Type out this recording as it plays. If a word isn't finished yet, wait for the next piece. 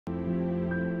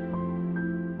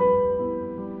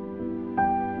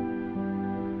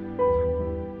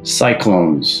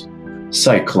Cyclones,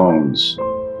 cyclones.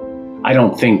 I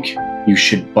don't think you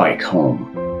should bike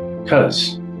home,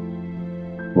 'cause,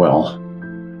 well,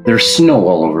 there's snow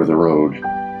all over the road.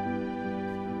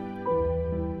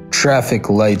 Traffic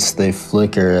lights, they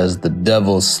flicker as the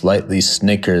devil slightly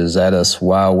snickers at us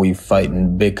while we fight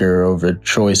and bicker over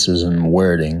choices and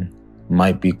wording.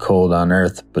 Might be cold on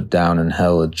earth, but down in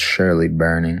hell it's surely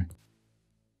burning.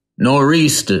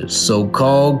 Nor'easters, so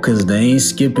called, 'cause they ain't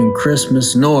skipping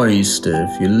Christmas nor Easter.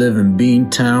 If you live in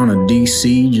Beantown or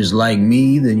DC just like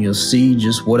me, then you'll see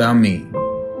just what I mean.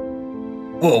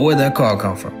 Whoa, where'd that car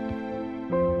come from?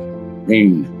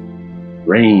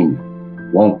 Rain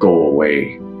won't go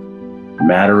away.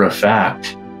 Matter of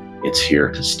fact, it's here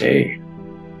to stay.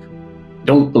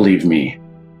 Don't believe me?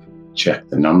 Check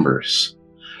the numbers.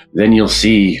 Then you'll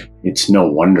see it's no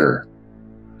wonder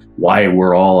why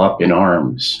we're all up in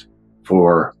arms.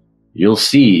 For you'll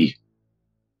see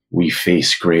we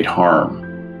face great harm.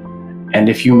 And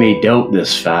if you may doubt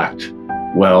this fact,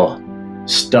 well,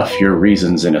 stuff your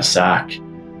reasons in a sack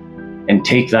and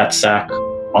take that sack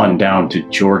on down to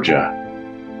Georgia,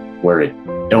 where it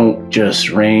don't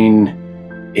just rain,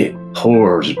 it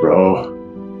pours, bro.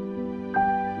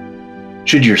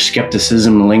 Should your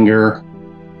skepticism linger,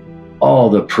 all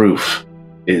the proof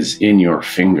is in your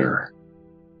finger.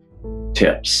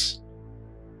 Tips.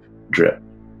 Drip.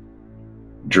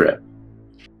 Drip.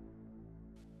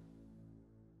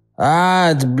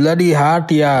 It's bloody hot,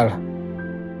 yaar.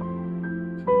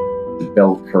 The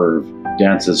bell curve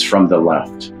dances from the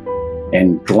left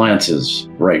and glances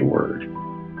rightward,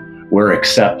 where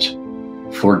except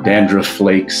for dandruff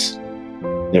flakes,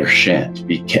 there shan't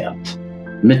be kept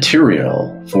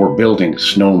material for building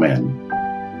snowmen,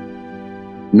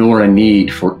 nor a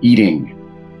need for eating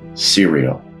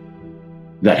cereal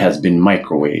that has been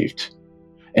microwaved.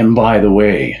 And by the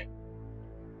way,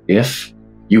 if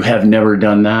you have never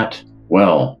done that,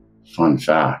 well, fun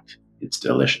fact, it's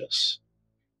delicious.